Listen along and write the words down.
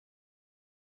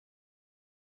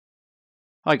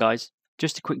Hi guys,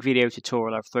 just a quick video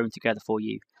tutorial I've thrown together for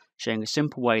you, showing a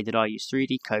simple way that I use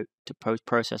 3D Coat to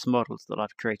post-process models that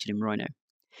I've created in Rhino.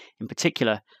 In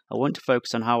particular, I want to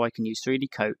focus on how I can use 3D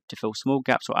Coat to fill small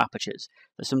gaps or apertures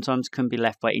that sometimes can be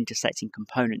left by intersecting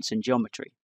components and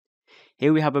geometry.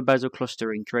 Here we have a bezel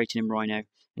clustering created in Rhino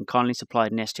and kindly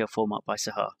supplied in STL format by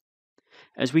Sahar.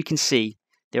 As we can see,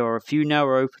 there are a few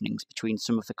narrow openings between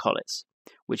some of the collets,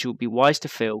 which it would be wise to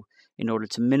fill in order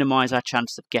to minimize our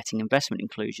chances of getting investment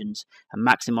inclusions and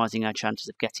maximizing our chances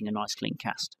of getting a nice clean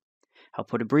cast. I'll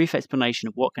put a brief explanation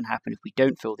of what can happen if we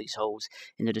don't fill these holes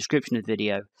in the description of the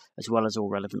video, as well as all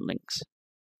relevant links.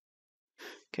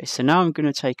 Okay, so now I'm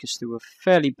going to take us through a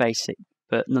fairly basic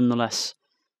but nonetheless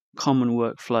common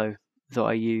workflow that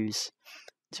I use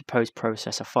to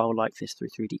post-process a file like this through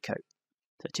 3D Coat.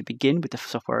 So to begin with the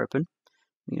software open,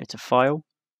 we go to File,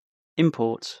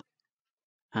 Import,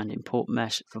 and Import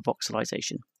Mesh for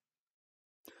voxelization.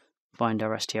 Find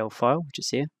our STL file, which is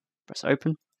here, press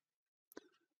Open.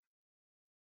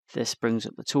 This brings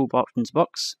up the Tool Options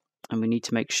box, and we need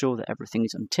to make sure that everything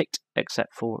is unticked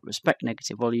except for Respect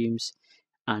Negative Volumes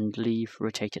and Leave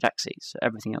Rotated Axes, so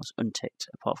everything else unticked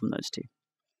apart from those two.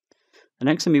 The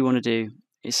next thing we want to do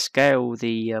is scale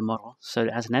the model so that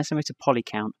it has an estimated poly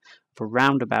count of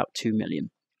around about 2 million.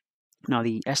 Now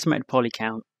the estimated poly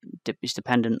count is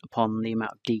dependent upon the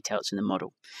amount of details in the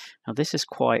model. Now this is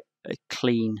quite a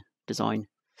clean design.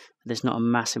 There's not a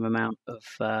massive amount of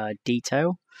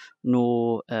detail,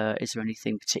 nor is there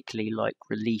anything particularly like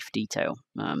relief detail.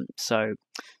 So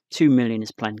 2 million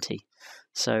is plenty.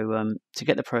 So to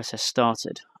get the process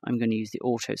started, I'm going to use the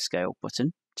Auto Scale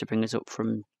button to bring us up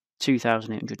from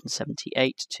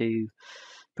 2,878 to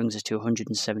brings us to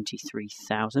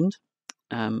 173,000.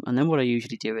 And then what I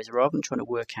usually do is, rather than trying to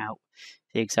work out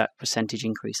the exact percentage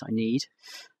increase I need,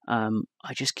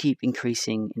 I just keep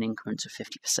increasing in increments of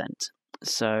 50%.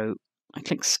 So I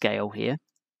click Scale here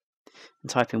and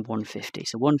type in 150.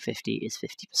 So 150 is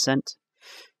 50%.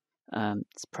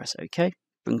 Let's press OK.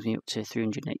 Brings me up to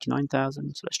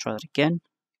 389,000. So let's try that again.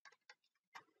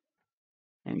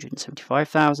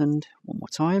 875,000. One more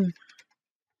time.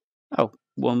 Oh,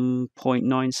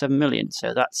 1.97 million.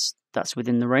 So that's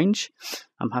within the range.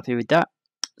 I'm happy with that.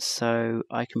 So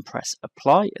I can press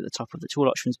Apply at the top of the Tool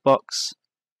Options box.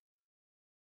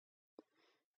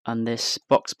 And this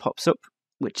box pops up,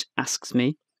 which asks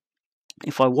me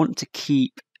if I want to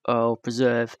keep or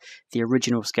preserve the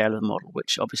original scale of the model,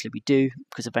 which obviously we do,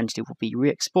 because eventually we'll be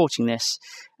re-exporting this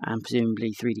and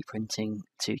presumably 3D printing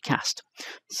to cast.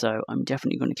 So I'm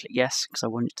definitely going to click yes, because I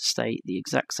want it to stay the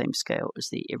exact same scale as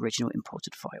the original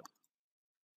imported file.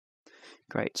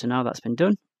 Great, so now that's been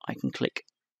done, I can click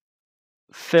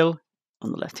Fill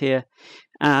on the left here,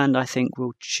 and I think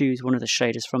we'll choose one of the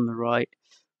shaders from the right,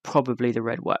 probably the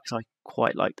red wax. I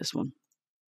quite like this one.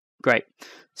 Great,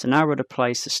 so now we're at a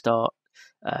place to start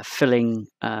filling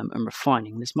and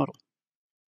refining this model.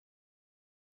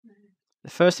 The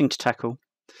first thing to tackle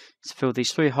is to fill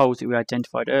these 3 holes that we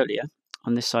identified earlier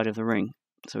on this side of the ring.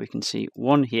 So we can see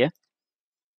one here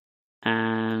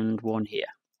and one here.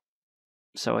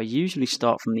 So I usually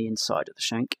start from the inside of the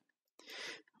shank.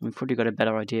 We've probably got a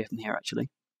better idea from here actually.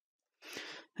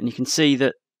 And you can see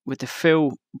that with the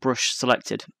fill brush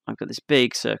selected, I've got this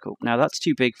big circle. Now that's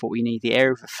too big for what we need. The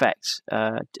area of effect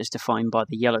is defined by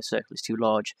the yellow circle, is too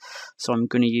large. So I'm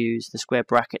going to use the square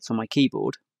brackets on my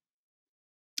keyboard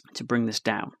to bring this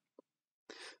down.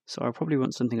 So I probably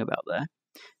want something about there.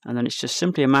 And then it's just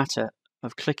simply a matter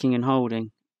of clicking and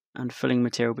holding and filling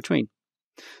material between.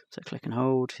 So click and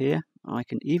hold here. I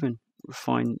can even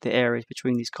refine the areas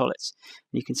between these collets.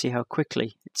 And you can see how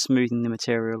quickly it's smoothing the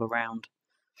material around,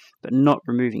 but not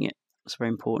removing it. That's very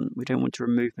important. We don't want to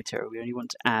remove material. We only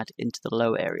want to add into the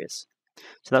low areas.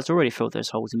 So that's already filled those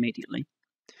holes immediately.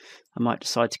 I might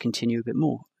decide to continue a bit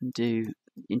more and do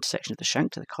the intersection of the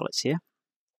shank to the collets here.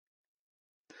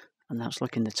 And that's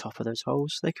looking the top of those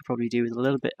holes. They could probably do with a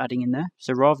little bit adding in there.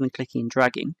 So rather than clicking and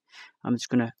dragging, I'm just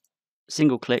going to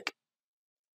single click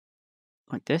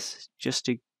like this, just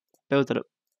to build it up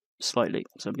slightly.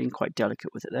 So I'm being quite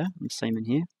delicate with it there. And same in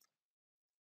here.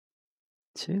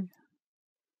 2.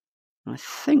 I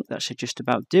think that should just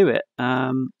about do it.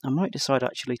 I might decide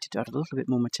actually to add a little bit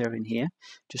more material in here,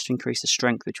 just to increase the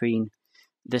strength between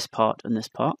this part and this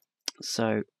part.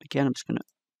 So again, I'm just going to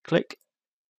click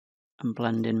and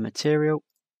blend in material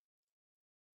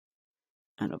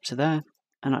and up to there.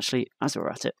 And actually, as we're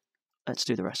at it, let's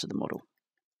do the rest of the model.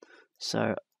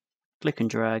 So click and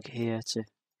drag here to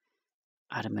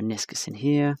add a meniscus in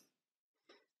here.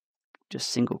 Just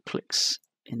single clicks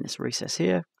in this recess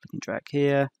here, click and drag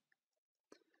here.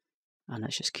 And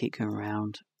let's just keep going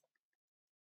around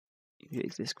You do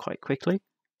this quite quickly.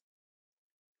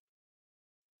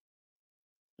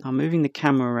 Now moving the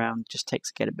camera around just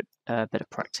takes to get a bit of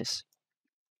practice.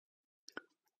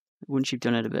 Once you've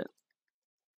done it a bit,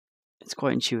 it's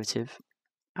quite intuitive,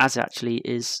 as actually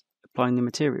is applying the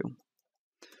material.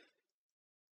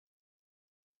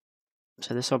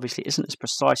 So this obviously isn't as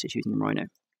precise as using Rhino,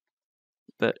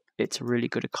 but it's a really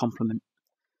good accompaniment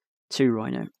to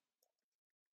Rhino,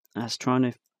 as trying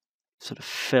to sort of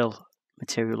fill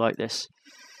material like this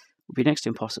would be next to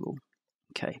impossible.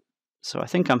 Okay, so I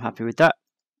think I'm happy with that.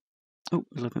 Oh,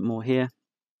 a little bit more here.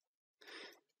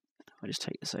 I'll just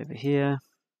take this over here.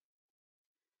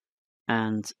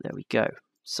 And there we go.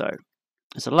 So,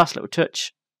 as a last little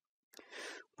touch,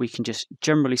 we can just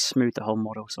generally smooth the whole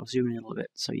model. So I'll zoom in a little bit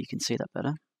so you can see that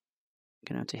better.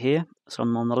 Going out to here. So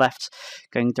I'm on the left,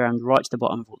 going down right to the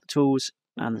bottom of all the tools,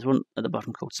 and there's one at the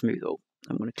bottom called Smooth All.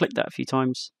 I'm going to click that a few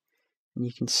times, and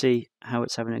you can see how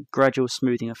it's having a gradual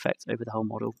smoothing effect over the whole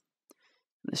model.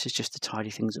 This is just to tidy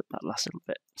things up that last little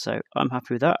bit. So I'm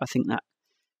happy with that. I think that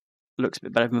looks a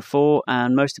bit better than before,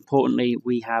 and most importantly,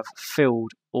 we have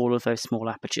filled all of those small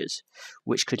apertures,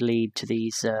 which could lead to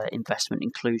these investment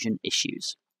inclusion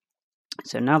issues.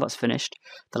 So now that's finished,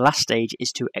 the last stage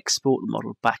is to export the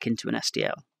model back into an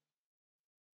STL.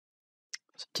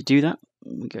 So to do that,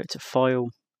 we go to File,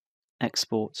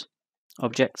 Export,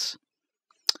 Objects,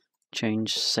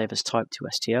 change Save as Type to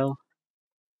STL,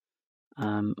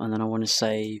 and then I want to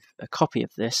save a copy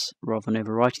of this rather than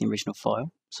overwriting the original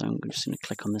file. So I'm just going to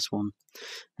click on this one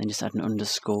and just add an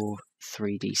underscore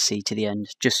 3DC to the end,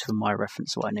 just for my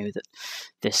reference, so I know that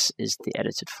this is the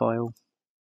edited file.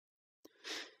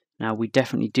 Now we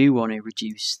definitely do want to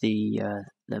reduce the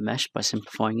mesh by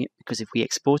simplifying it, because if we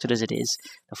export it as it is,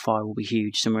 the file will be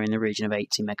huge, somewhere in the region of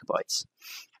 80 megabytes,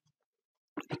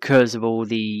 because of all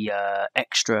the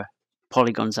extra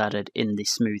polygons added in the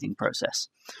smoothing process.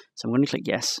 So I'm going to click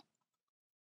yes,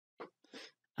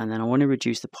 and then I want to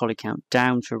reduce the poly count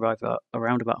down to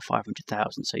around about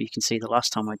 500,000. So you can see the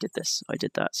last time I did this, I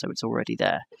did that, so it's already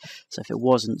there. So if it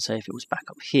wasn't, say if it was back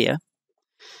up here,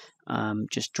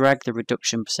 just drag the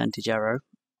reduction percentage arrow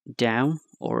down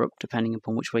or up, depending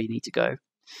upon which way you need to go,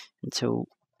 until,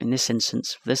 in this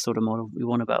instance, for this sort of model, we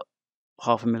want about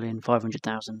 500,000,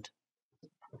 500,000.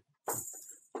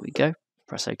 There we go,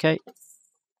 press OK.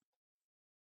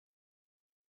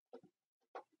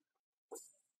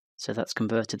 So that's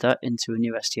converted that into a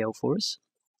new STL for us.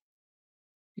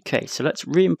 Okay, so let's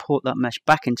re-import that mesh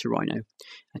back into Rhino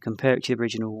and compare it to the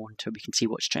original one so we can see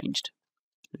what's changed.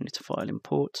 We need to File,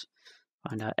 Import,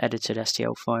 find our edited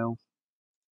STL file,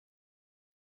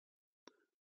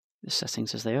 the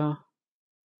settings as they are.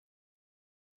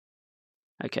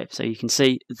 Okay, so you can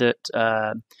see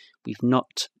that we've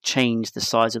not changed the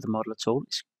size of the model at all.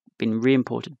 It's been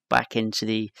re-imported back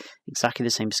into exactly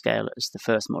the same scale as the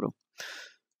first model.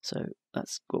 So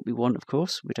that's what we want, of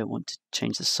course. We don't want to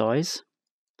change the size.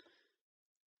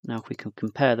 Now if we can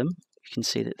compare them, you can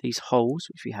see that these holes,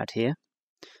 which we had here,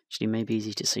 actually may be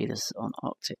easy to see this on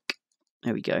Arctic.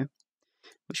 There we go.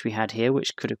 Which we had here,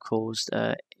 which could have caused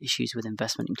issues with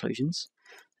investment inclusions.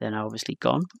 They're now obviously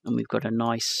gone, and we've got a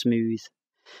nice smooth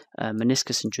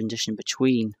meniscus and transition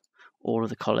between all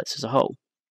of the collets as a whole.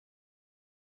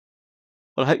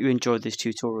 Well, I hope you enjoyed this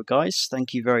tutorial, guys.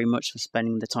 Thank you very much for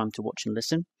spending the time to watch and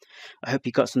listen. I hope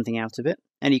you got something out of it.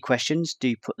 Any questions,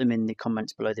 do put them in the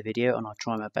comments below the video, and I'll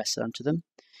try my best to answer them.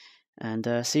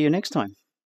 And see you next time.